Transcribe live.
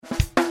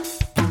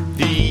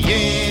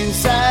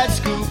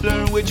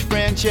which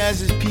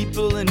franchises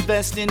people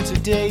invest in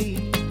today.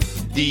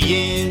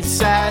 The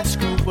inside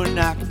scoop, we're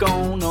not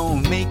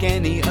gonna make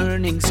any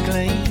earnings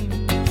claim.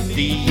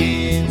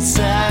 The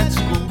inside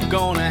scoop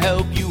gonna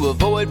help you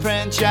avoid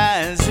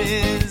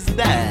franchises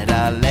that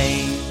are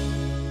lame.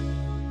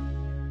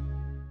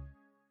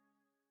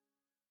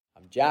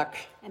 I'm Jack.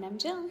 And I'm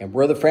Jill. And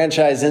we're the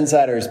Franchise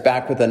Insiders,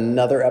 back with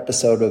another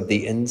episode of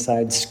the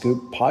Inside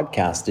Scoop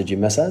podcast. Did you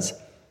miss us?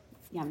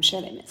 Yeah, I'm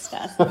sure they missed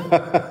us.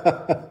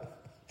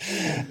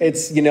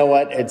 It's, you know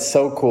what? It's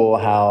so cool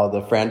how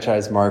the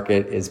franchise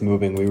market is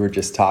moving. We were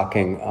just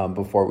talking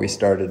before we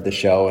started the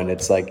show, and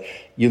it's like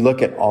you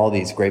look at all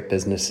these great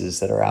businesses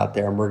that are out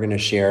there, and we're going to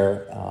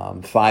share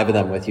 5 of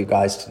them with you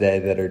guys today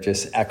that are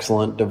just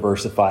excellent,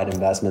 diversified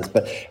investments.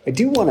 But I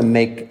do want to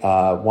make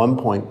one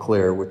point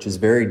clear, which is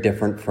very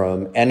different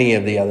from any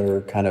of the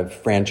other kind of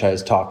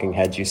franchise talking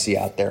heads you see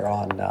out there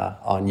on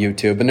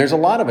YouTube. And there's a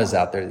lot of us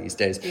out there these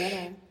days.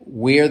 Yeah.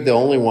 We're the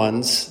only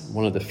ones,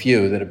 one of the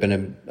few, that have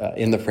been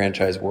in the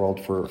franchise world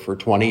for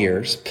 20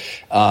 years.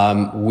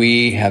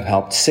 We have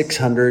helped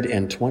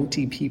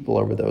 620 people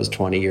over those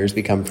 20 years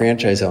become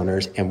franchise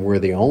owners, and we're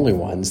the only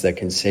ones that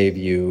can save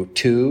you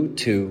 $2,000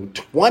 to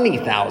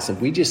 $20,000.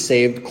 We just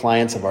saved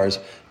clients of ours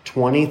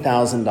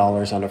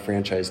 $20,000 on a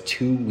franchise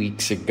 2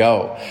 weeks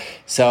ago.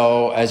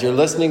 So as you're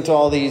listening to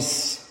all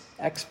these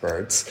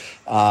experts,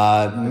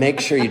 make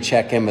sure you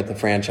check in with the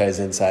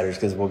Franchise Insiders,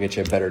 because we'll get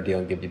you a better deal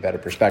and give you better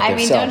perspective. I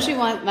mean, don't you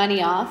want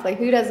money off? Like,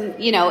 who doesn't?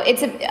 You know,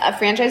 a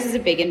franchise is a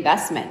big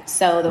investment.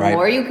 So the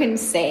more you can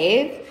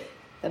save,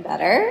 the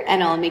better,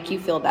 and it'll make you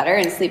feel better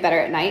and sleep better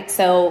at night.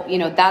 So, you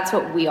know, that's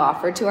what we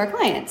offer to our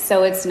clients.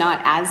 So it's not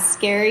as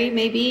scary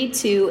maybe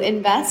to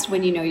invest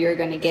when you know you're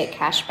going to get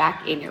cash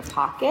back in your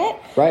pocket.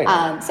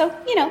 Right. So,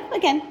 you know,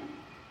 again,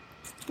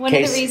 one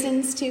of the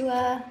reasons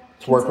to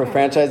work with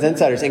Franchise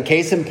Insiders. In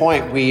case in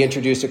point, we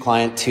introduced a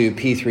client to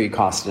P3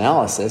 cost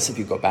analysis. If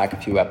you go back a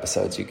few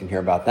episodes, you can hear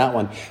about that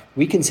one.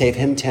 We can save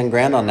him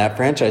 $10,000 on that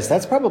franchise.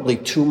 That's probably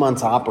 2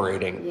 months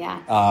operating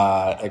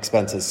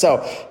expenses.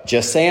 So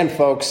just saying,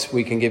 folks,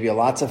 we can give you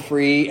lots of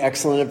free,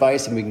 excellent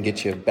advice, and we can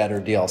get you a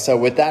better deal. So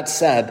with that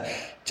said,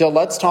 Jill,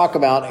 let's talk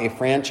about a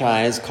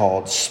franchise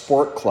called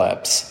Sport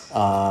Clips,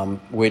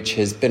 which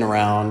has been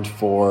around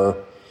for,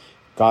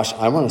 gosh,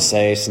 I want to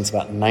say since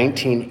about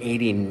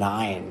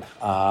 1989.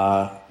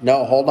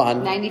 No, hold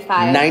on.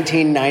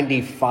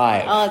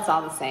 1995. Oh, it's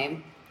all the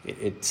same.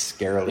 It's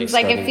scarily. It's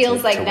like it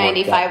feels like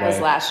 95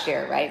 was last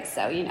year, right?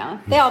 So, you know,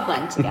 they all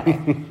blend together.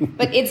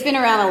 But it's been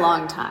around a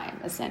long time,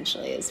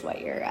 essentially, is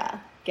what you're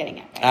getting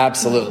at, right?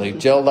 Absolutely.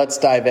 Jill, let's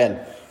dive in.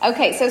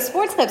 Okay, so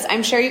Sports Clips,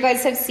 I'm sure you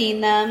guys have seen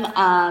them.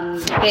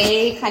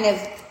 They kind of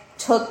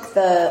took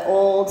the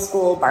old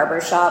school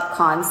barbershop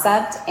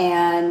concept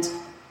and,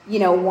 you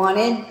know,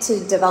 wanted to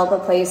develop a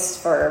place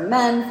for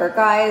men, for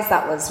guys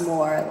that was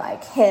more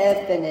like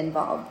hip and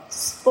involved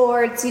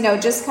sports, you know,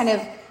 just kind of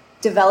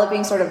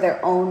developing sort of their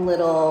own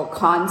little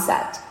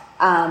concept.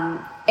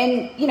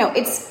 And, you know,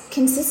 it's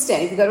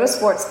consistent. If you go to a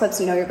Sports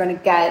Clips, you know, you're going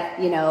to get,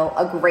 you know,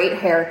 a great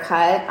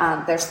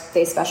haircut.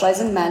 They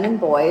specialize in men and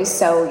boys.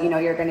 So, you know,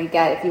 you're going to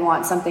get, if you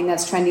want something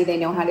that's trendy, they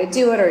know how to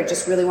do it, or you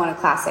just really want a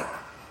classic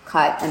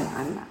cut. And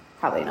I'm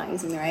probably not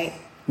using the right.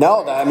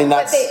 No, I mean,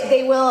 that's... But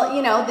they will,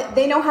 you know,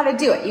 they know how to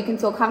do it. You can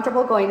feel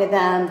comfortable going to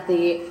them.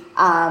 The,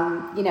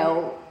 you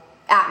know,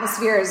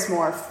 atmosphere is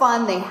more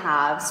fun. They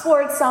have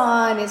sports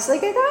on. It's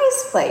like a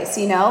guy's place,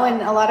 you know,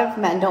 and a lot of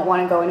men don't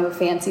want to go into a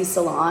fancy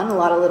salon. A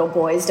lot of little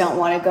boys don't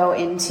want to go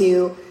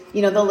into,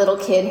 you know, the little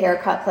kid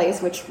haircut place,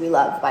 which we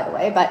love, by the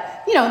way. But,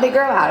 you know, they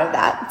grow out of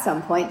that at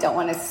some point, don't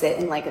want to sit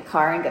in like a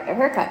car and get their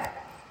haircut.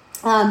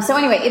 So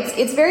anyway,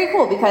 it's very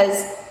cool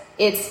because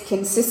it's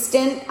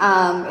consistent.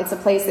 It's a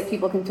place that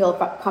people can feel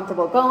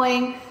comfortable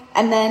going.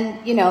 And then,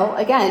 you know,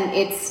 again,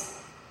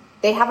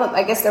 they have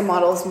I guess their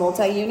model's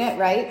multi-unit,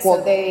 right? Well,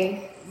 so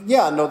they...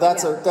 Yeah, no,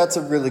 that's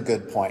a really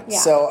good point. Yeah.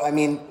 So, I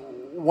mean,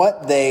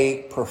 what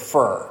they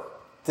prefer,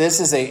 this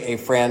is a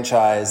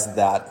franchise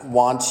that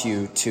wants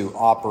you to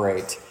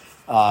operate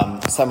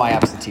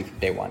semi-absentee from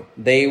day one.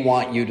 They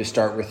want you to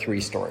start with 3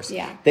 stores.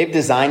 Yeah. They've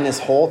designed this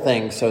whole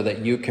thing so that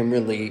you can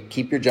really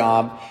keep your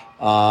job,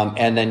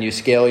 and then you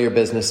scale your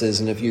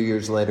businesses, and a few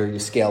years later you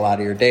scale out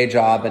of your day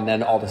job, and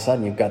then all of a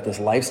sudden you've got this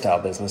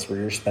lifestyle business where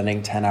you're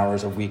spending 10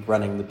 hours a week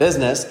running the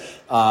business,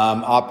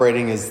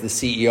 operating as the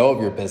CEO of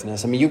your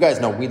business. I mean, you guys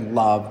know we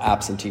love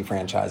absentee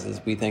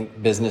franchises. We think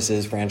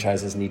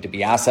franchises need to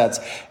be assets.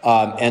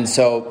 And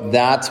so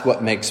that's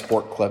what makes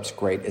Sport Clips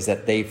great, is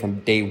that they, from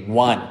day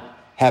one,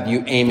 have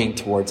you aiming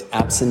towards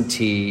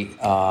absentee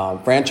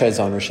franchise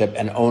ownership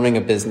and owning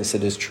a business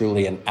that is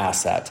truly an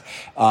asset.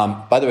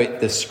 By the way,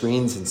 the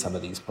screens in some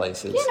of these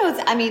places,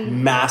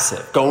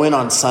 massive. Go in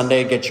on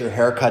Sunday, get your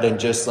haircut,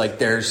 and just like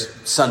there's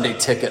Sunday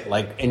ticket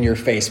like in your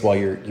face while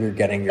you're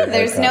getting your haircut.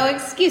 There's no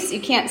excuse. You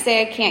can't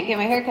say I can't get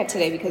my haircut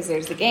today because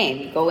there's a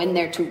game. You go in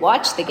there to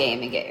watch the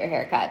game and get your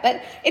haircut.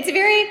 But it's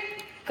very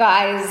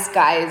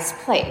guys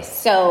place.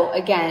 So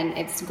again,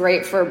 it's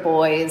great for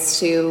boys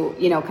to,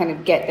 kind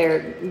of get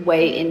their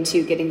way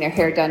into getting their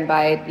hair done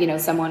by,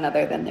 someone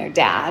other than their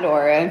dad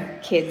or a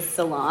kid's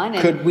salon.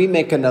 Could we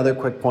make another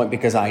quick point?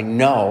 Because I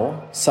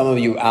know some of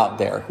you out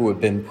there who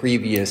have been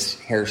previous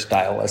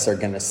hairstylists are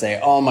going to say,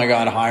 oh my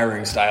God,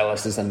 hiring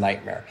stylists is a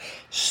nightmare.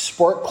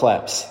 Sport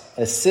Clips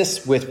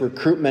assists with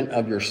recruitment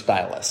of your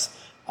stylists.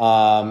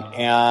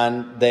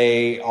 And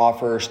they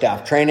offer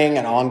staff training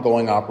and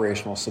ongoing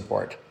operational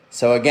support.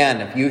 So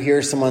again, if you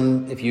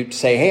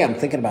say, hey, I'm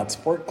thinking about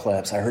Sport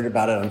Clips, I heard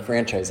about it on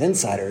Franchise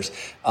Insiders,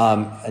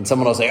 and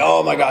someone will say,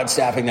 oh my God,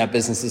 staffing that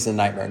business is a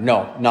nightmare.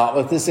 No, not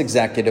with this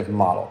executive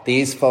model.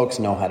 These folks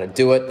know how to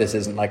do it. This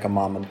isn't like a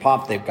mom and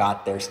pop. They've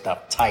got their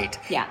stuff tight.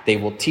 Yeah. They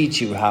will teach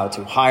you how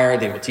to hire.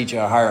 They will teach you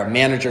how to hire a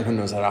manager who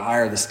knows how to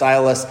hire the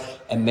stylist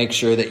and make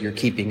sure that you're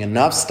keeping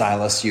enough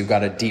stylists. You've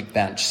got a deep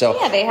bench. So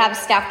yeah, they have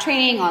staff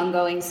training,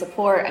 ongoing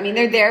support. I mean,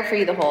 they're there for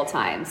you the whole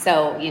time.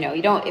 So,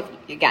 you don't, if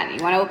again,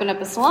 you want to open up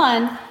a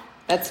salon,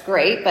 that's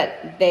great,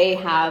 but they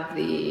have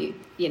the,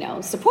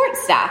 support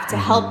staff to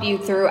help you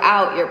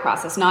throughout your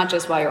process, not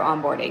just while you're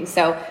onboarding.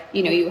 So,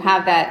 you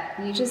have that,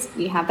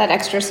 you have that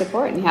extra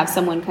support and you have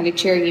someone kind of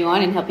cheering you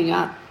on and helping you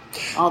out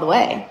all the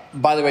way.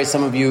 By the way,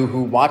 some of you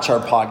who watch our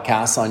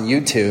podcasts on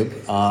YouTube,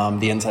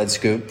 the Inside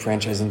Scoop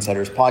Franchise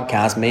Insiders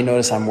podcast, may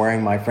notice I'm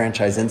wearing my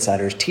Franchise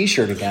Insiders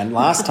t-shirt again.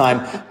 Last time,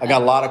 I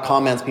got a lot of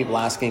comments, people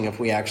asking if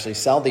we actually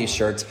sell these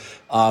shirts.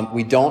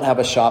 We don't have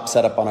a shop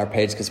set up on our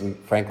page because we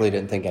frankly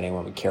didn't think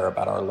anyone would care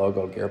about our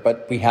logo gear,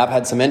 but we have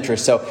had some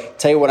interest. So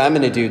tell you what I'm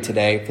going to do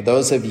today. For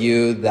those of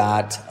you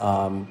that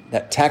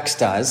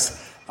text us,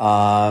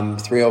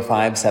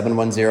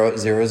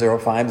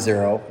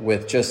 305-710-0050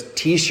 with just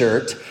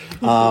t-shirt.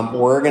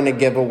 We're going to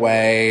give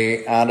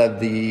away out of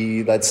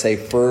the, let's say,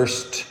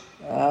 first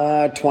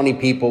 20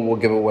 people, we'll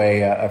give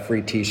away a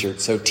free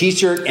t-shirt. So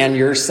t-shirt and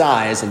your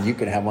size, and you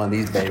can have one of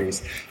these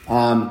babies.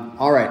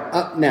 All right,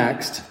 up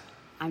next.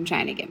 I'm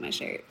trying to get my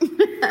shirt.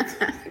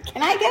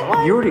 Can I get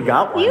one? You already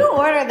got one. You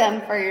order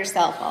them for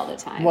yourself all the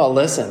time. Well,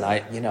 listen,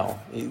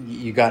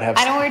 you got to have...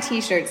 I don't wear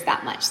t-shirts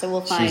that much, so we'll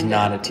find... She's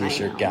not a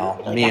t-shirt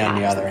gal. Like Me on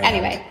the other hand.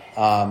 Anyway.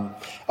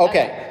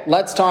 Okay,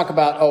 let's talk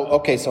about...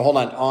 so hold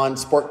on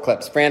Sport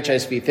Clips.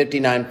 Franchise fee,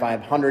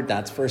 $59,500.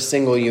 That's for a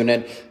single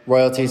unit.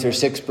 Royalties are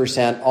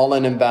 6%.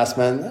 All-in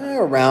investment,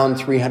 around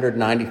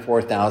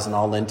 $394,000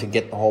 all in to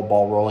get the whole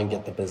ball rolling,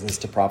 get the business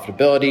to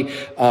profitability.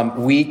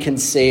 We can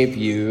save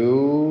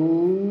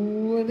you...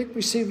 I think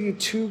we save you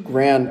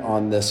 $2,000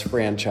 on this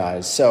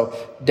franchise. So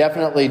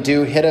definitely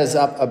do hit us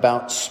up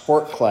about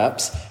Sport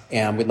Clips,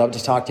 and we'd love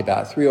to talk to you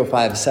about it.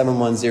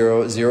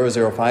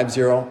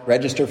 305-710-0050.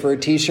 Register for a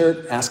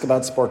t-shirt. Ask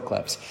about Sport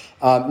Clips.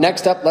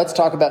 Next up, let's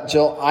talk about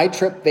Jill,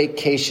 iTrip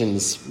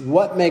Vacations.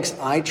 What makes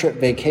iTrip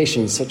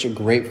Vacations such a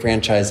great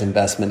franchise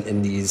investment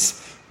in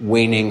these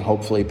waning,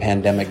 hopefully,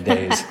 pandemic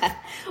days?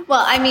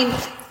 Well, I mean...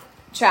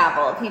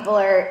 travel. People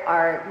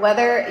are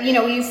whether,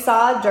 you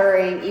saw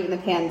during even the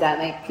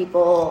pandemic,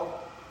 people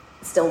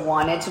still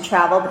wanted to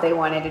travel, but they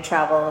wanted to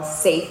travel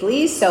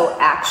safely. So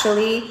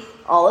actually,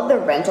 all of the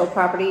rental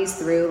properties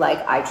through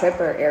like iTrip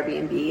or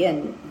Airbnb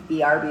and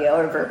VRBO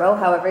or Vrbo,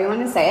 however you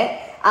want to say it,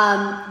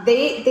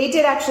 they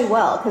did actually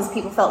well because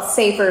people felt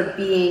safer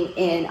being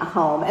in a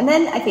home. And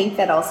then I think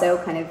that also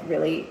kind of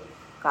really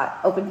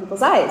opened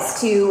people's eyes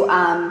to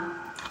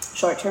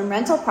short-term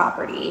rental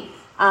property.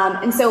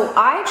 And so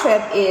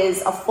iTrip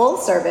is a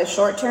full-service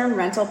short-term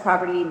rental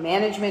property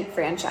management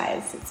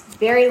franchise. It's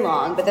very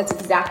long, but that's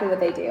exactly what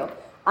they do.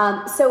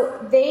 So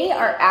they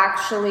are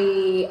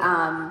actually,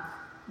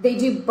 they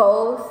do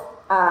both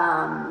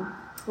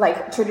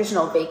like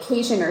traditional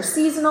vacation or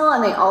seasonal,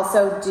 and they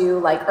also do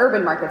like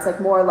urban markets,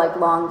 like more like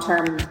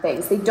long-term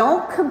things. They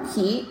don't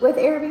compete with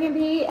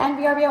Airbnb and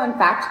VRBO. In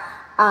fact,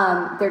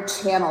 they're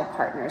channel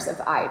partners of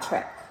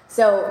iTrip.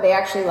 So they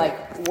actually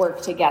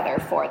work together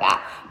for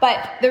that.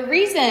 But the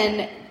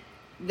reason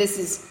this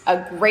is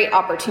a great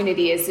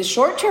opportunity is the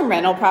short-term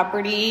rental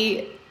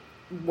property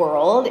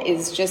world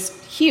is just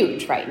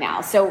huge right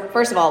now. So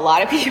first of all, a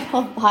lot of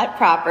people bought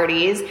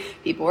properties.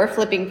 People were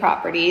flipping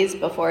properties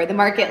before the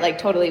market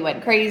totally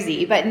went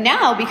crazy. But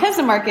now, because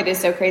the market is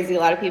so crazy, a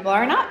lot of people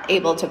are not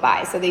able to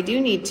buy. So they do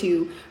need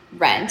to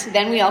rent.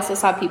 Then we also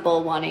saw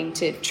people wanting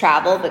to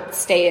travel but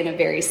stay in a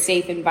very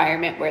safe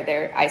environment where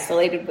they're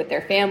isolated with their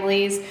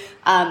families,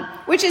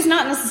 which is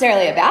not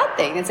necessarily a bad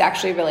thing. It's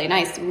actually really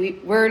nice.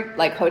 We're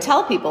like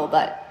hotel people,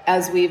 but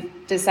as we've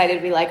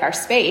decided we like our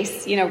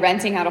space,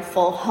 renting out a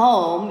full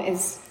home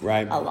is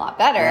a lot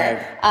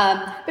better.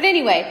 Right. But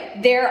anyway,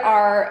 there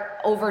are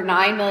over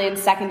 9 million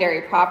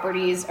secondary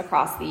properties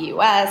across the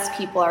U.S.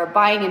 People are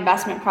buying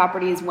investment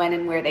properties when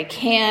and where they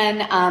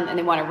can, and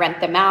they want to rent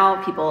them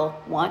out. People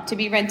want to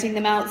be renting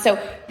them out. So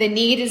the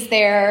need is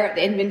there,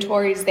 the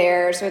inventory is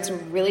there. So it's a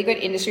really good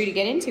industry to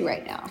get into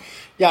right now.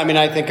 Yeah, I mean,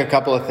 I think a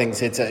couple of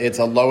things. It's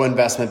a low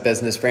investment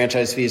business.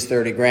 Franchise fee is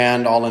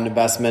 $30,000. All in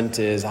investment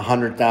is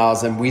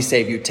 $100,000. We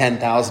save you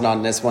 $10,000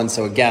 on this one.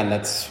 So again,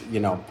 that's,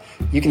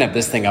 you can have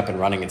this thing up and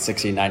running in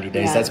 60, 90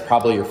 days. Yeah. That's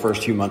probably your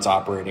first 2 months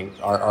operating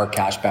our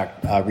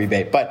cashback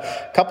rebate. But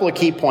a couple of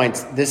key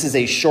points. This is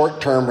a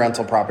short-term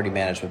rental property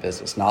management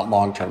business, not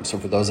long-term. So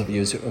for those of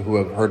you who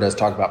have heard us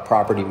talk about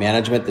property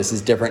management, this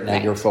is different. Now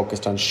you're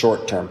focused on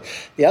short-term.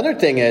 The other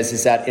thing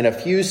is that in a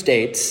few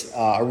states,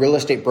 a real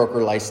estate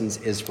broker license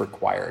is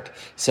required.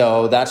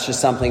 So that's just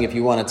something, if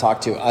you want to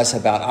talk to us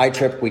about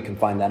iTrip, we can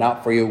find that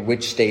out for you.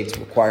 Which states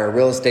require a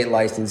real estate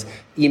license?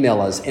 Email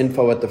us,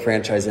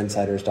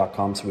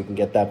 info@thefranchiseinsiders.com, so we can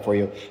get that for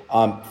you.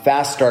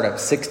 Fast startup,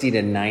 60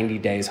 to 90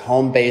 days,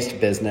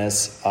 home-based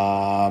business.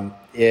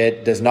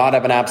 It does not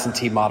have an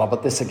absentee model,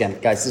 but this, again,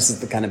 guys, this is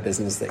the kind of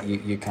business that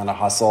you kind of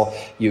hustle.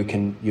 You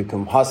can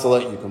hustle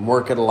it, you can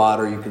work it a lot,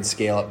 or you can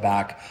scale it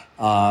back.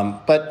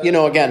 But,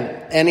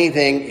 again,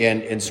 anything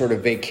in sort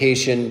of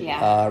vacation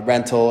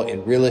rental,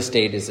 in real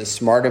estate is a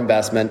smart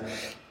investment.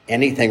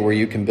 Anything where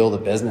you can build a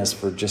business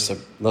for just a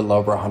little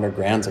over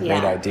 $100,000 is a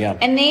great idea.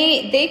 And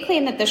they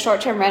claim that the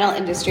short-term rental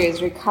industry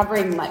is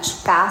recovering much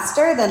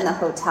faster than the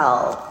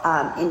hotel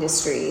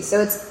industry.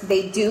 So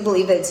they do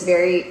believe that it's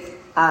very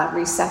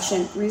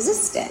recession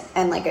resistant.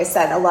 And like I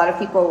said, a lot of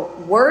people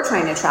were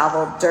trying to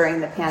travel during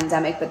the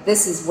pandemic, but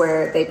this is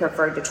where they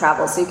preferred to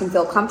travel. So you can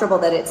feel comfortable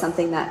that it's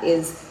something that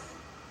is,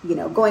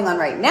 going on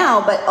right now,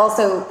 but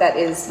also that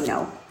is,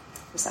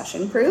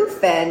 recession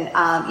proof and,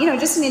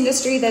 just an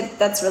industry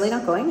that's really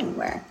not going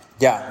anywhere.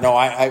 Yeah, no,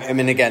 I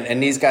mean, again,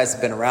 and these guys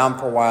have been around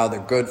for a while. They're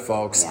good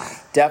folks. Yeah.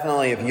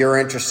 Definitely, if you're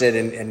interested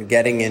in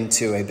getting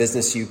into a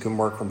business you can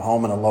work from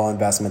home and a low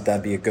investment,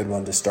 that'd be a good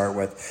one to start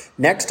with.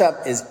 Next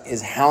up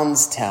is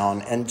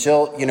HoundsTown. And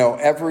Jill,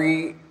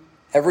 every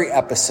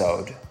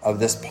episode of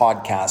this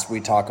podcast,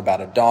 we talk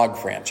about a dog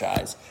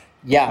franchise.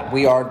 Yeah,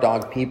 we are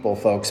dog people,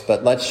 folks,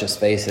 but let's just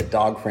face it,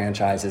 dog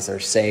franchises are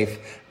safe.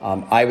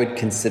 I would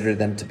consider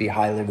them to be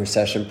highly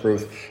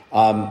recession-proof.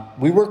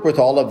 We work with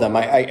all of them.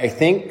 I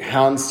think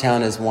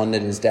HoundsTown is one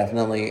that is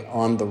definitely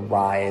on the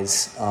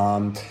rise.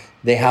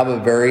 They have a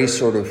very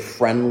sort of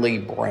friendly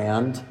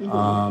brand.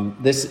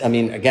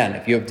 Mm-hmm. Again,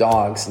 if you have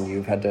dogs and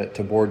you've had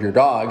to board your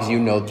dogs, you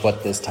know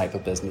what this type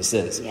of business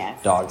is.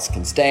 Yes. Dogs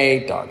can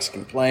stay, dogs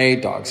can play,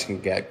 dogs can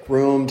get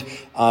groomed.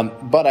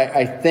 But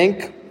I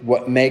think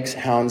what makes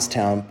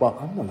HoundsTown, well,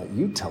 I'm going to let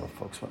you tell the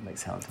folks what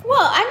makes HoundsTown.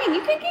 Well,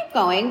 you can keep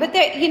going, but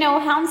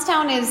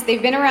HoundsTown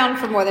they've been around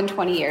for more than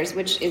 20 years,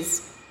 which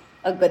is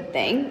a good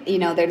thing.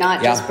 They're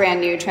not just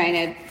brand new trying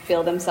to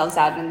feel themselves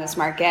out in this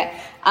market.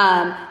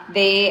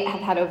 They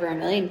have had over 1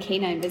 million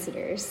canine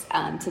visitors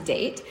to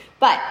date,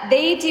 but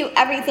they do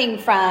everything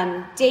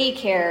from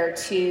daycare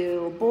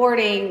to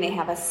boarding. They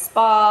have a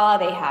spa,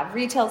 they have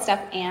retail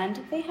stuff, and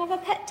they have a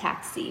pet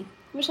taxi.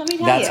 Which, let me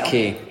tell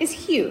you, is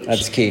huge.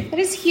 That's key. That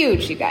is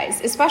huge, you guys.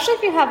 Especially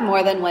if you have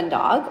more than one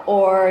dog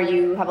or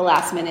you have a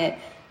last-minute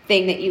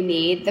thing that you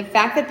need. The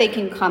fact that they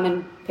can come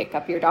and pick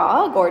up your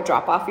dog or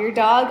drop off your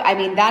dog,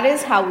 that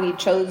is how we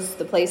chose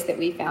the place that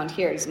we found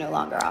here is no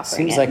longer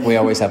offering Seems like we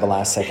always have a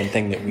last-second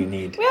thing that we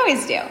need. We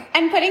always do.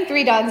 And putting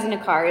 3 dogs in a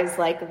car is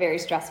like a very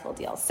stressful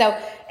deal. So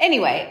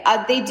anyway,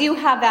 they do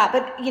have that.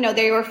 But,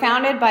 they were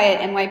founded by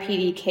an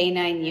NYPD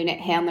K9 unit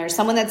handler,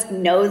 someone that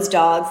knows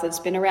dogs, that's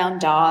been around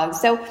dogs.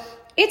 So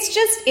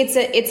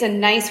it's a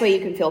nice way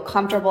you can feel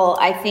comfortable.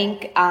 I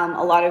think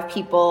a lot of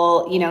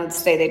people,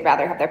 say they'd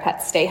rather have their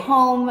pets stay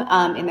home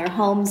in their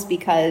homes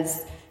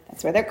because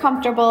that's where they're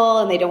comfortable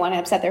and they don't want to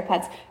upset their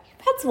pets. Your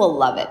pets will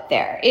love it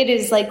there. It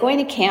is like going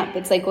to camp.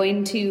 It's like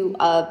going to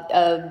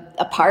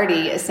a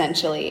party,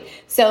 essentially.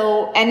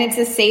 So, and it's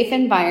a safe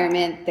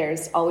environment.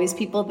 There's always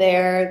people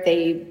there.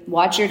 They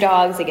watch your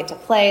dogs. They get to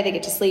play. They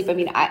get to sleep.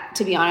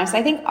 To be honest,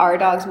 I think our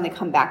dogs, when they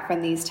come back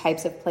from these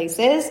types of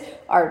places,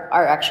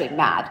 are actually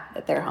mad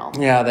that they're home.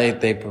 Yeah,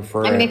 they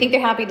prefer it. They think they're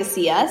happy to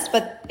see us,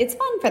 but it's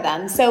fun for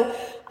them. So,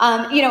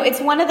 it's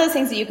one of those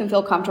things that you can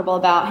feel comfortable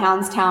about.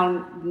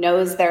 HoundsTown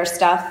knows their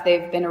stuff.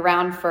 They've been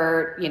around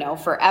for,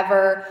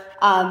 forever.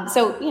 And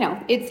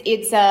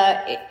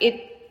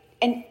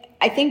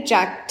I think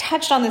Jack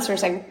touched on this for a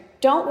second.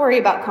 Don't worry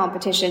about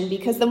competition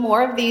because the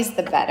more of these,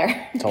 the better.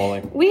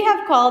 Totally. We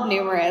have called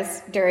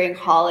numerous during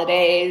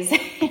holidays,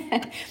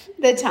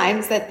 the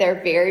times that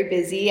they're very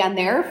busy and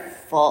they're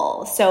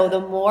full. So the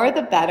more,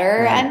 the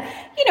better. Right.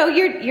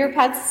 And, your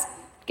pets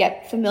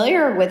get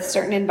familiar with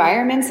certain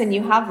environments and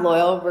you have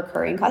loyal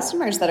recurring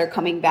customers that are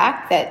coming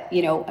back that,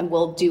 and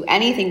will do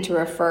anything to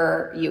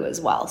refer you as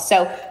well.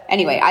 So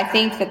anyway, I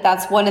think that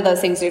that's one of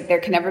those things. There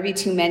can never be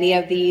too many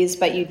of these,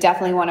 but you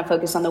definitely want to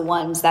focus on the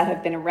ones that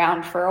have been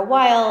around for a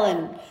while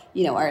and,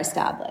 are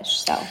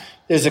established. So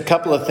there's a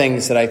couple of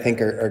things that I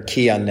think are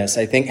key on this.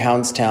 I think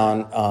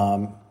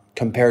HoundsTown,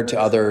 compared to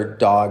other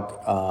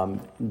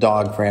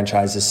dog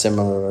franchises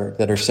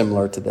that are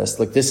similar to this.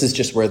 Like, this is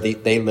just where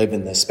they live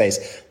in this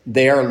space.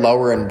 They are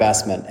lower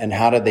investment. And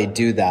how do they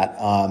do that?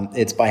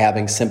 It's by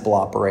having simple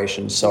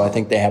operations. So I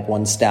think they have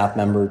one staff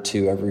member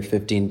to every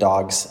 15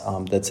 dogs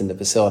that's in the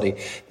facility.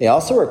 They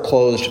also are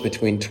closed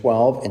between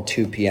 12 and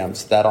 2 p.m.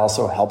 So that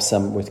also helps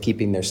them with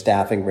keeping their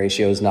staffing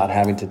ratios, not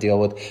having to deal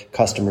with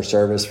customer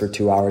service for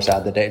 2 hours out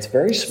of the day. It's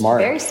very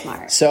smart. Very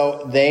smart.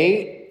 So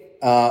they...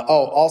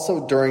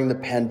 also during the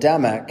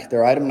pandemic,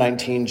 their item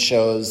 19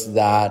 shows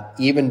that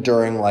even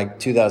during like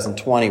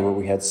 2020, where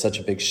we had such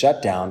a big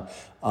shutdown,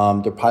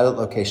 their pilot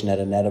location had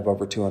a net of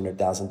over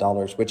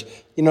 $200,000, which,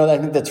 I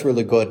think that's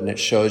really good. And it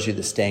shows you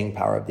the staying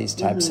power of these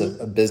types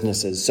of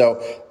businesses.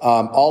 So,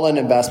 all in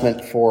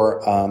investment for,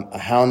 a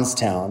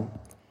HoundsTown,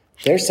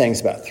 they're saying it's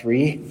about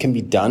can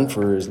be done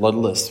for as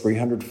little as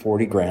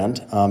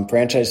 $340,000.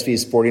 Franchise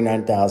fees,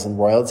 $49,000.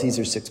 Royalties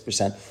are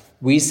 6%.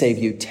 We save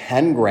you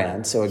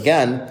 $10,000. So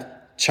again,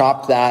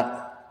 chop that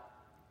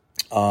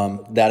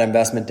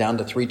investment down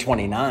to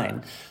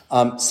 $329,000.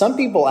 Some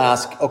people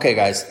ask, okay,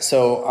 guys,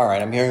 so all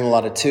right, I'm hearing a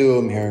lot of 2,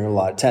 I'm hearing a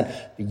lot of 10.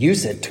 But you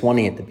said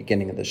 20 at the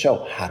beginning of the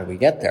show. How do we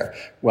get there?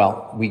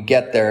 Well, we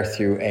get there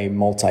through a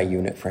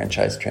multi-unit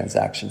franchise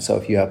transaction. So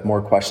if you have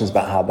more questions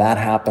about how that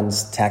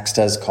happens, text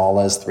us, call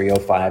us,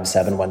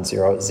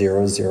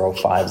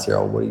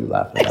 305-710-0050. What are you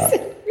laughing at?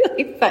 It's a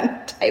really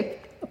fun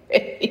type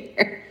right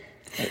here.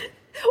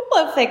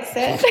 We'll fix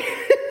it.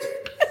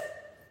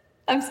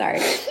 I'm sorry.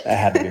 That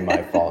had to be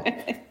my fault.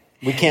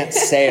 We can't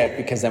say it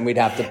because then we'd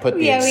have to put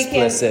the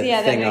explicit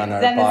thing on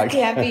our podcast. It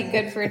can't be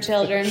good for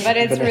children, but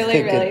it's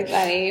really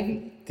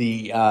funny.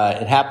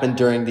 It happened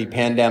during the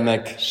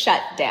pandemic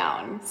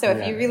shutdown. So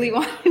if you really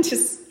want to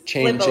just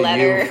change flip a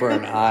letter. U for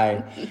an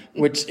I,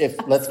 which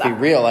let's be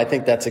real, I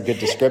think that's a good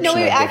description. No,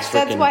 of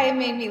that's why it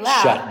made me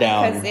laugh.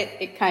 Shutdown. Because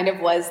it kind of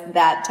was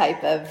that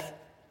type of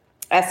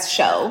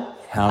show.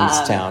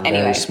 HoundsTown,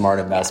 very smart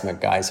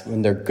investment, guys.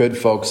 When they're good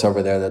folks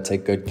over there that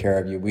take good care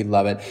of you, we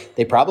love it.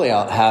 They probably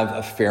have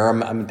a fair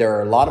amount. I mean, there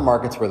are a lot of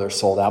markets where they're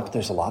sold out, but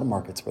there's a lot of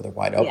markets where they're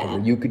wide open, where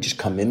you could just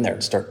come in there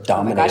and start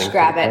dominating. Oh my gosh,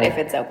 grab it if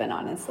it's open,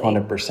 honestly.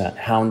 100%.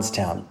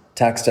 HoundsTown.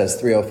 Text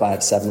us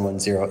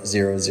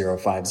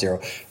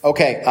 305-710-0050.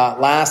 Okay,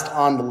 last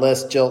on the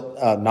list, Jill.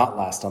 Not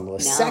last on the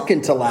list.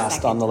 Second to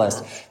last on the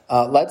list.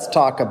 Let's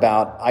talk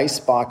about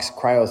Icebox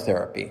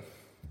Cryotherapy.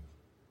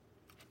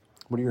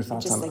 What are your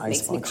thoughts on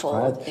Icebox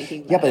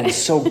Cryotherapy? Yeah, but it's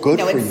so good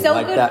for you. It's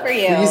so good for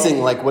you.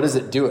 Freezing, what does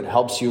it do? It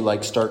helps you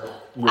start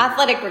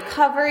athletic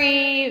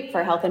recovery,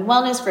 for health and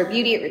wellness, for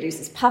beauty. It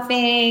reduces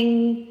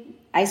puffing.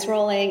 Ice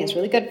rolling is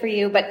really good for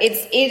you, but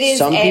it is.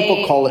 Some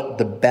people call it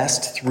the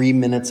best 3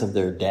 minutes of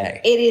their day.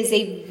 It is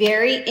a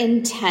very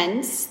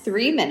intense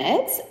 3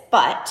 minutes,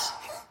 but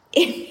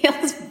it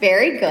feels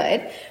very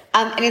good,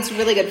 and it's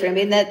really good for you. I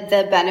mean,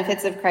 the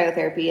benefits of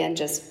cryotherapy and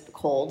just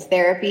cold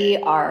therapy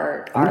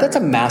are that's a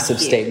massive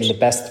huge statement. The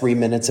best 3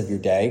 minutes of your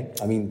day.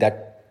 I mean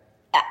that.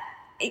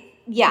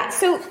 Yeah.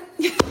 So.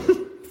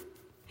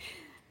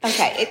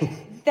 Okay.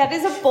 That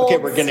is a bold Okay,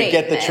 we're going to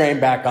get the train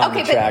back on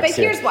the tracks. But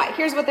here's why.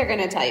 Here's what they're going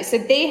to tell you. So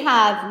they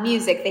have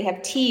music, they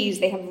have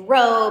teas, they have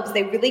robes.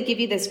 They really give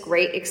you this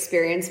great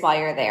experience while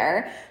you're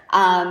there.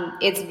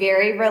 It's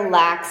very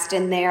relaxed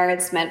in there.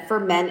 It's meant for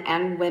men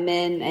and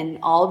women and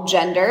all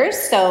genders.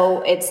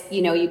 So it's,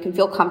 you can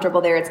feel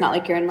comfortable there. It's not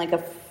like you're in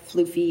a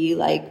floofy,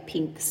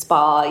 pink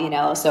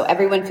spa, so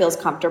everyone feels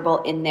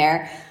comfortable in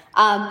there.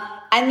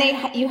 And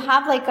you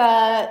have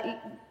a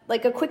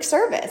quick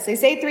service. They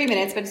say 3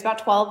 minutes, but it's about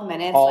 12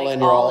 minutes.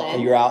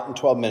 You're out in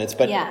 12 minutes.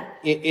 But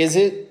is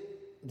it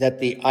that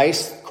the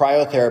ice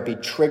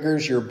cryotherapy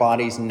triggers your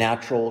body's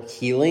natural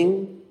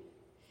healing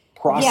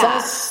process? Yeah.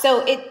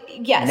 So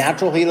yes.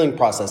 Natural healing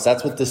process.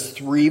 That's what this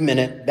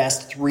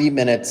best 3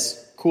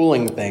 minutes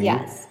cooling thing.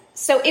 Yes.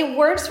 So it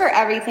works for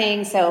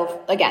everything.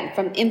 So again,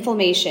 from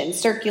inflammation,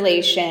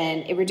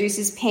 circulation, it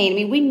reduces pain. I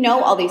mean, we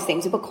know all these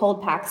things. We put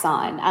cold packs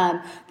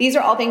on. These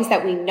are all things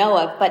that we know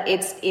of, but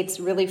it's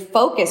really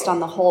focused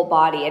on the whole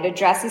body. It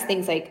addresses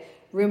things like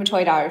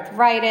rheumatoid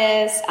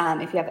arthritis.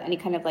 If you have any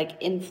kind of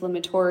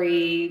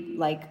inflammatory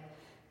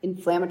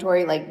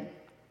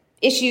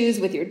issues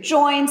with your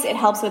joints, it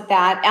helps with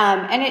that.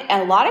 And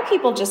a lot of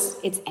people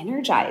it's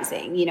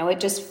energizing. It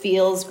just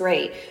feels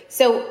great.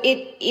 So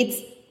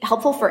it's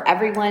helpful for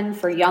everyone,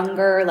 for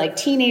younger,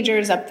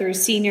 teenagers up through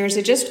seniors.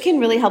 It just can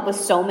really help with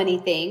so many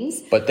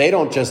things. But they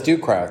don't just do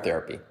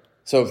cryotherapy.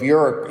 So if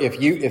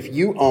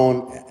you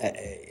own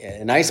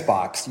an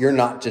icebox, you're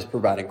not just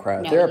providing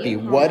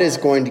cryotherapy. What is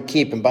going to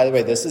keep? And by the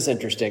way, this is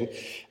interesting.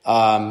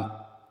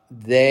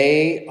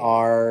 They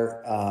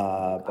are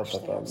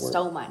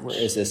so much. Where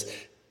is this?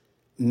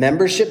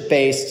 Membership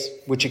based,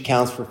 which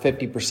accounts for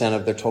 50%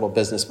 of their total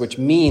business, which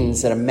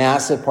means that a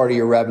massive part of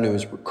your revenue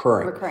is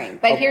recurring.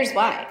 But here's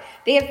why.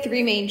 They have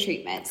 3 main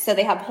treatments. So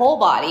they have whole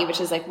body, which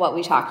is what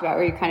we talked about,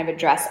 where you kind of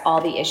address all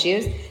the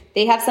issues.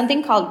 They have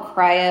something called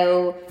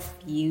cryotherma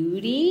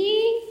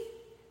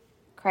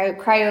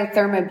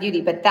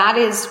beauty, but that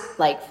is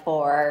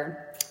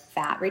for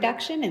fat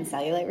reduction and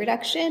cellulite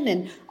reduction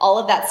and all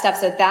of that stuff.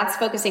 So that's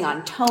focusing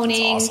on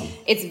toning. That's awesome.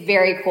 It's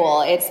very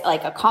cool. It's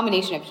like a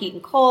combination of heat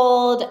and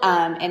cold.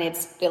 And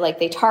it's like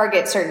they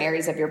target certain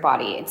areas of your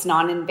body. It's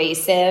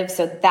non-invasive.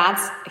 So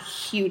that's a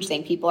huge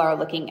thing. People are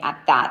looking at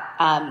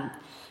that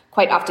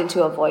quite often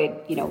to avoid,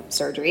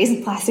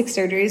 surgeries, plastic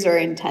surgeries or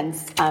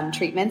intense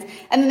treatments.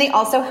 And then they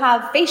also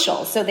have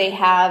facial. So they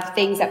have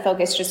things that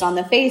focus just on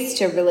the face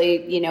to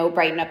really,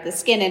 brighten up the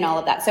skin and all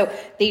of that. So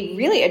they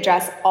really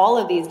address all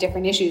of these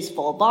different issues,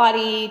 full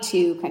body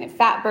to kind of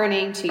fat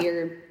burning to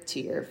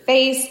your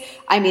face.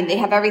 I mean, they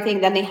have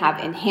everything. Then they have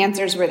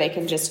enhancers where they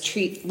can just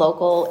treat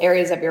local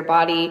areas of your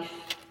body.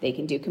 They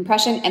can do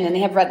compression, and then they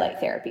have red light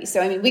therapy.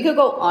 So, I mean, we could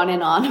go on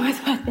and on with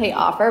what they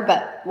offer,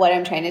 but what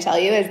I'm trying to tell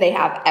you is they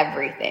have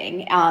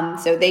everything.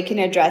 So they can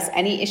address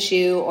any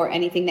issue or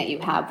anything that you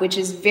have, which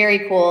is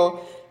very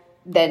cool.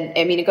 Then,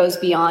 I mean, it goes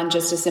beyond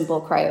just a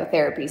simple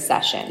cryotherapy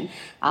session.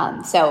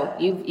 So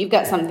you've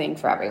got something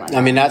for everyone.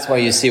 I mean, that's why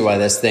you see why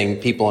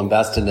people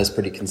invest in this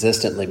pretty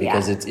consistently,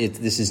 because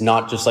this is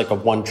not just like a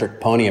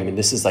one-trick pony. I mean,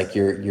 this is like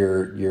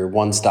your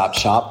one-stop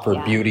shop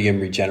for beauty and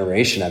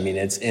regeneration. I mean,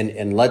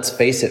 and let's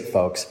face it,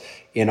 folks,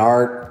 in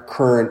our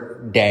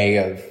current day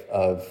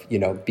of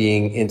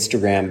being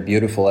Instagram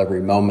beautiful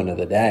every moment of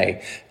the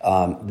day,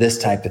 this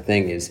type of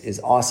thing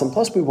is awesome.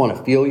 Plus, we want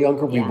to feel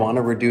younger. We want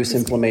to reduce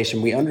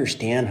inflammation. We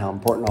understand how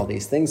important all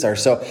these things are.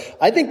 So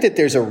I think that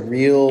there's a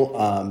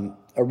real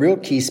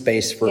key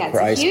space for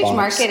Icebox. It's a huge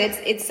market.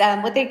 It's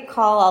what they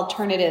call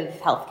alternative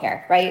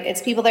healthcare, right?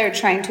 It's people that are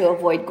trying to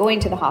avoid going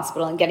to the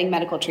hospital and getting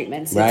medical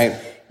treatments. Right.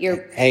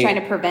 You're trying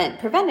to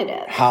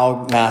preventative.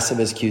 How massive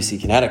has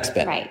QC Kinetics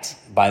been? Right.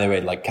 By the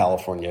way, like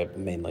California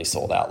mainly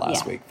sold out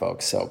last week,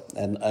 folks. So,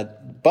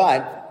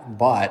 but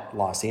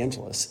Los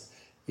Angeles,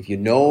 if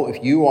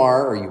you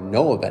are or you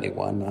know of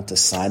anyone, not to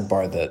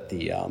sidebar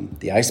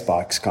the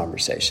Icebox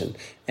conversation.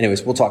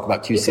 Anyways, we'll talk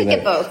about QC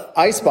later. Get both.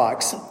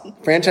 Icebox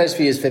franchise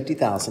fee is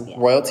 $50,000,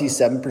 royalty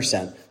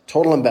 7%.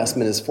 Total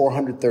investment is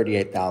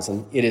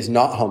 $438,000. It is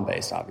not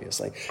home-based,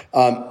 obviously,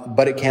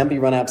 but it can be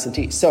run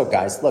absentee. So,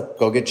 guys, look,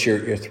 go get your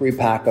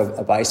 3-pack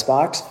of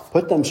Icebox.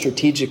 Put them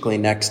strategically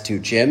next to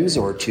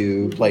gyms or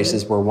to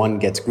places where one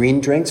gets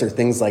green drinks or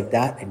things like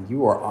that, and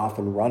you are off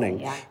and running.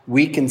 Yeah.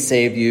 We can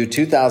save you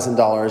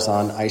 $2,000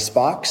 on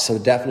Icebox, so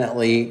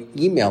definitely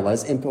email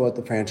us,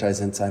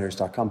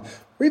 info@thefranchiseinsiders.com.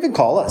 Or even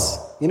call us.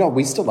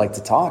 We still like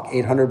to talk.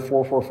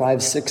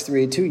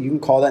 800-445-6382. You can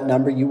call that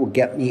number. You will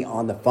get me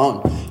on the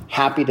phone.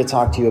 Happy to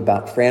talk to you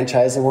about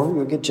franchising. Or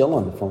we'll get Jill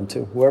on the phone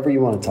too. Whoever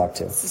you want to talk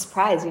to. It's a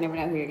surprise. You never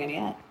know who you're going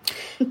to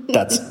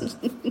get.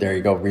 There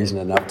you go. Reason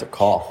enough to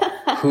call.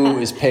 Who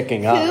is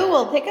picking up? Who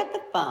will pick up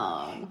the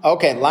phone?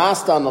 Okay.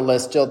 Last on the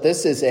list, Jill.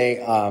 This is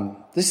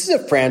a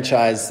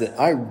franchise that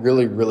I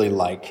really, really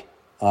like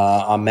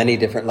on many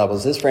different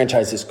levels. This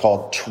franchise is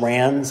called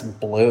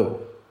Transblue.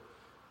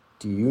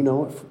 Do you know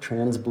what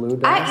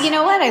Transblue does? You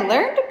know what? I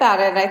learned about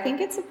it. I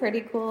think it's a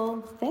pretty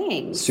cool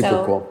thing.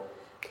 Super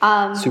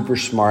cool. Super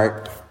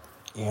smart.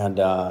 And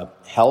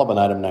hell of an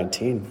item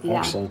 19,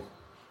 actually.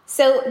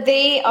 So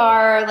they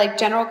are like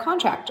general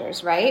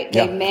contractors, right?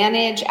 Yeah. They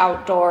manage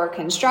outdoor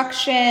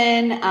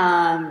construction,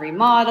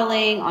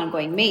 remodeling,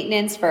 ongoing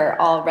maintenance for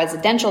all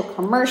residential,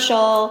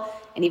 commercial,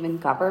 and even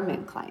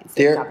government clients.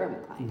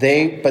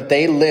 But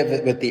they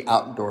live with the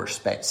outdoor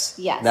space.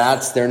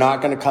 Yes. They're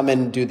not going to come in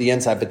and do the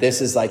inside, but this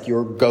is like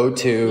your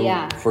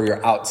go-to for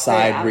your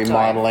outside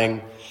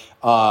remodeling.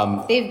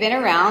 They've been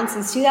around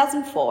since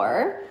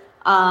 2004.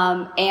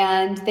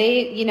 And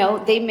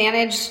they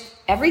manage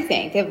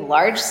everything. They have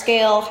large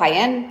scale, high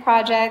end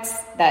projects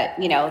that,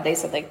 they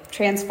said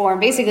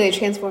transform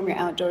your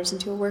outdoors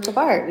into a work of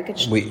art.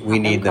 We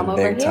need them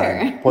big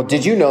time. Well,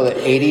 did you know that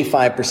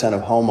 85%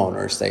 of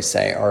homeowners, they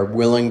say, are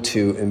willing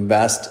to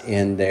invest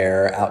in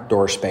their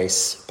outdoor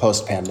space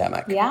post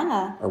pandemic?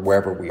 Yeah. Or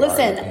wherever we are.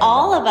 Listen,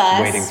 all of us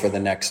waiting for the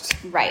next.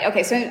 Right.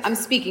 Okay. So I'm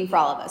speaking for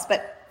all of us,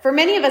 but for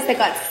many of us that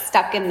got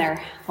stuck in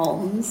their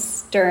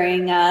homes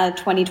during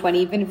 2020,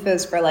 even if it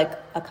was for like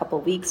a couple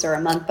weeks or a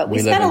month, but we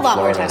spent a lot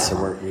more time.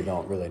 So we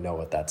don't really know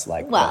what that's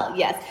like. Well,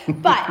 yes,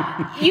 but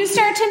you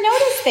start to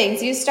notice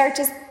things. You start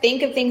to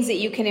think of things that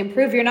you can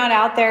improve. You're not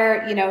out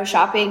there,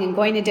 shopping and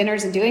going to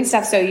dinners and doing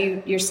stuff. So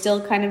you're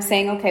still kind of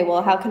saying, okay,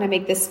 well, how can I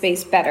make this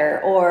space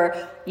better? Or,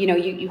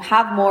 you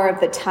have more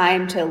of the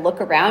time to look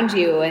around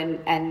you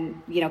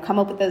and come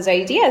up with those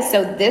ideas.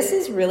 So this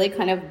has really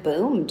kind of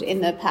boomed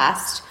in the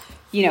past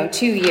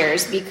 2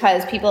 years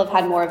because people have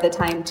had more of the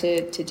time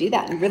to do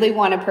that and really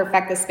want to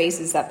perfect the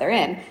spaces that they're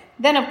in.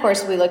 Then, of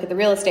course, we look at the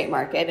real estate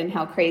market and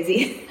how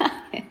crazy that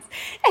is.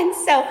 And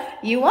so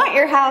you want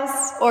your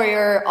house or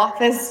your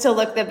office to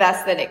look the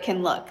best that it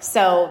can look.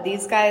 So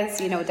these guys,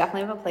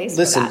 definitely have a place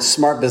for that.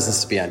 Smart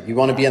business to be in. You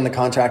want to be in the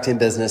contracting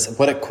business.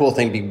 What a cool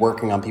thing to be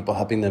working on people,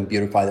 helping them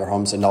beautify their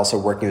homes and also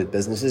working with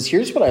businesses.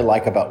 Here's what I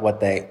like about what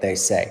they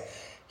say.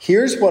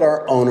 Here's what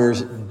our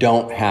owners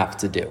don't have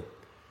to do.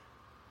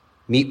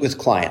 Meet with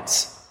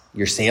clients.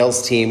 Your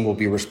sales team will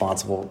be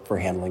responsible for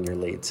handling your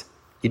leads.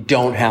 You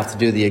don't have to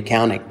do the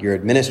accounting. Your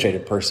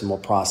administrative person will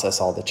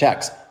process all the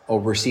checks.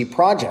 oversee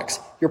projects.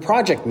 Your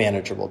project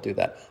manager will do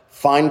that.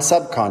 Find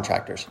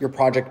subcontractors. Your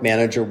project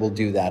manager will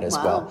do that as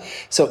well.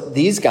 So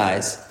these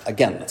guys,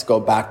 again, let's go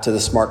back to the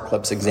Smart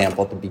Clips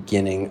example at the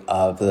beginning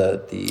of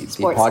the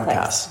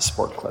podcast.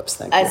 Sport Clips,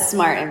 thank you. A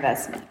smart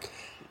investment.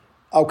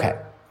 Okay.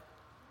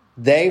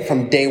 They,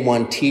 from day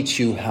one, teach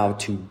you how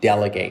to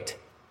delegate.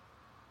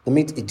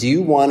 Do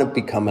you want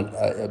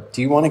to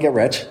do you want to get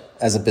rich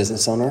as a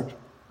business owner?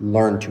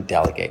 Learn to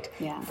delegate.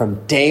 Yeah.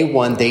 From day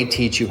one, they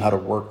teach you how to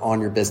work on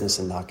your business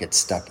and not get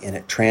stuck in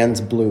it.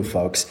 Transblue,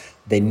 folks,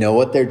 they know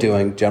what they're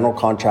doing. General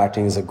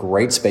contracting is a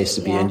great space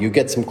to be in. You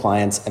get some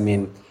clients. I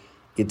mean,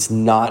 it's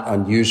not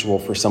unusual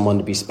for someone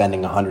to be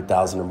spending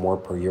 $100,000 or more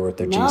per year with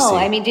their GC. No,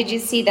 I mean, did you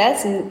see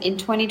this? In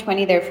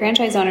 2020, their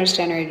franchise owners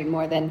generated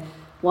more than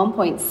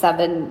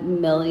 $1.7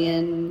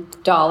 million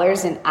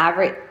in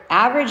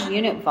average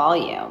unit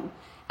volume.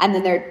 And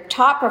then their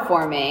top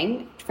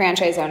performing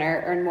franchise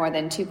owner earned more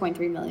than $2.3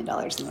 million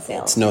in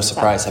sales. It's no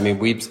surprise. I mean,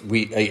 we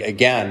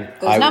again,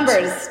 those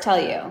numbers tell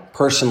you.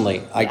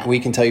 Personally, we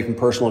can tell you from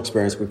personal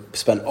experience, we've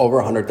spent over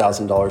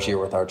 $100,000 a year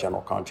with our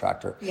general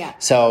contractor. Yeah.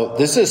 So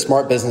this is a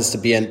smart business to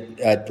be in.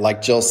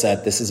 Like Jill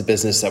said, this is a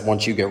business that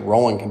once you get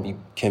rolling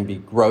can be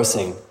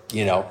grossing,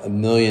 $1.7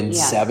 million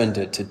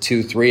to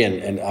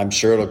 2-3, and I'm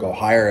sure it'll go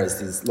higher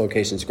as these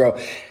locations grow.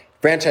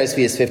 Franchise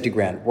fee is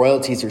 $50,000.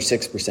 Royalties are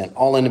 6%.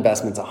 All-in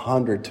investments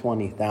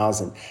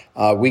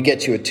 $120,000. We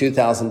get you a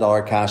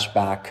 $2,000 cash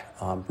back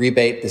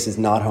rebate. This is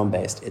not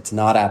home-based. It's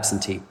not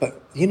absentee.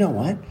 But you know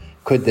what?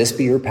 Could this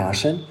be your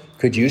passion?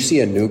 Could you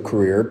see a new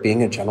career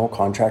being a general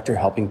contractor,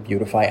 helping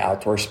beautify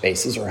outdoor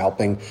spaces or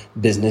helping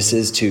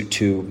businesses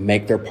to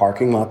make their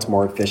parking lots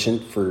more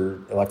efficient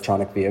for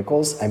electronic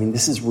vehicles? I mean,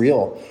 this is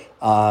real.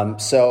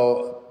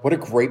 So what a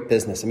great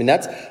business. I mean,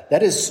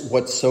 that is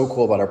what's so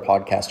cool about our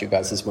podcast, you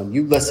guys, is when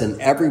you listen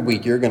every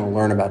week, you're going to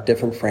learn about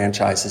different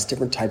franchises,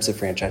 different types of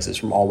franchises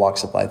from all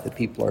walks of life that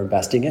people are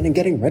investing in and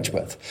getting rich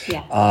with.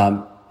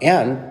 Yeah.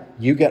 And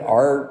you get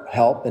our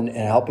help in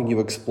helping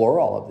you explore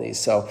all of these.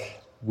 So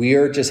we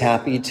are just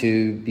happy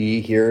to be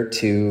here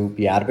to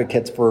be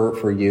advocates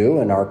for you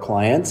and our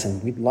clients.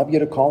 And we'd love you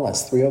to call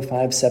us,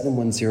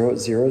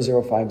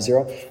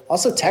 305-710-0050.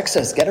 Also text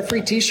us, get a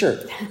free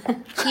t-shirt.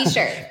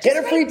 Get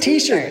a free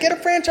t-shirt. Get a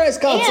franchise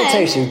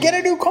consultation. Get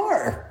a new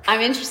car.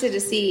 I'm interested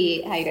to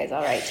see how you guys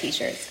all write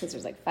t-shirts, because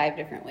there's like 5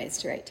 different ways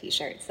to write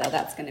t-shirts. So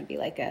that's going to be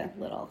like a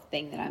little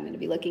thing that I'm going to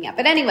be looking at.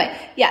 But anyway,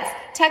 yes,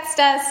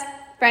 text us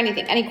for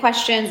anything, any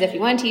questions. If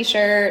you want a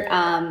t-shirt,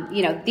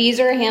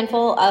 these are a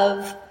handful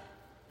of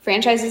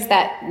franchises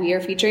that we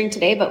are featuring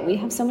today, but we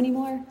have so many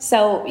more.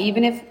 So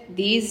even if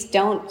these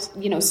don't,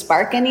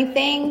 spark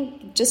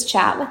anything, just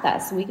chat with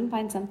us and we can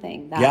find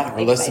something.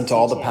 Or listen to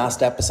all the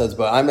past episodes.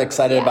 But I'm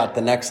excited about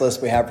the next list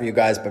we have for you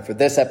guys. But for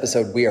this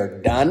episode, we are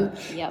done.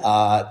 Yep.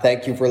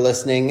 Thank you for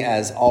listening.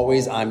 As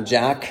always, I'm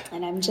Jack.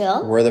 And I'm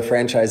Jill. We're the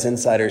Franchise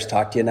Insiders.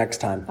 Talk to you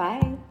next time.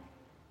 Bye.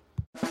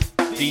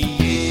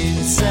 The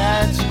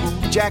Inside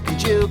Scoop. Jack and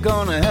Jill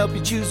gonna help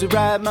you choose the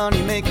right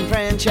money-making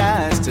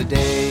franchise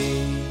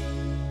today.